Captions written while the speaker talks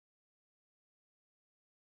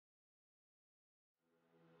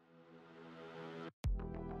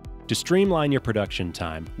To streamline your production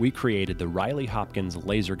time, we created the Riley Hopkins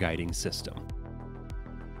laser guiding system.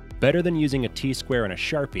 Better than using a T-square and a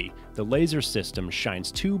sharpie, the laser system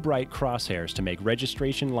shines two bright crosshairs to make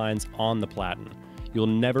registration lines on the platen. You'll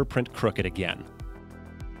never print crooked again.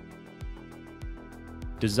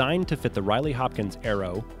 Designed to fit the Riley Hopkins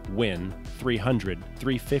AERO, Win, 300,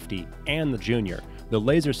 350, and the Junior, the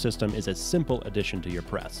laser system is a simple addition to your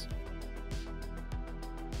press.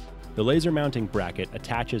 The laser mounting bracket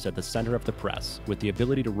attaches at the center of the press with the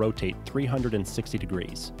ability to rotate 360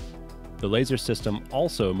 degrees. The laser system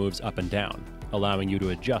also moves up and down, allowing you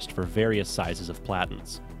to adjust for various sizes of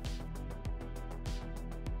platens.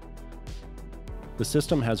 The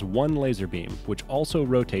system has one laser beam, which also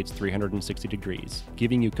rotates 360 degrees,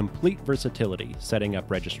 giving you complete versatility setting up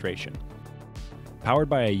registration. Powered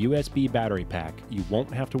by a USB battery pack, you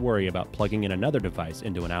won't have to worry about plugging in another device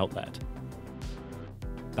into an outlet.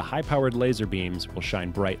 The high-powered laser beams will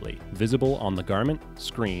shine brightly, visible on the garment,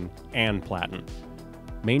 screen, and platen.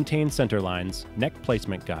 Maintain center lines, neck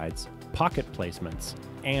placement guides, pocket placements,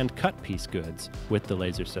 and cut piece goods with the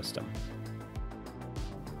laser system.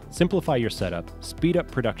 Simplify your setup, speed up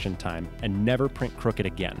production time, and never print crooked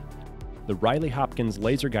again. The Riley Hopkins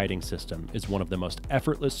laser guiding system is one of the most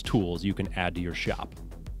effortless tools you can add to your shop.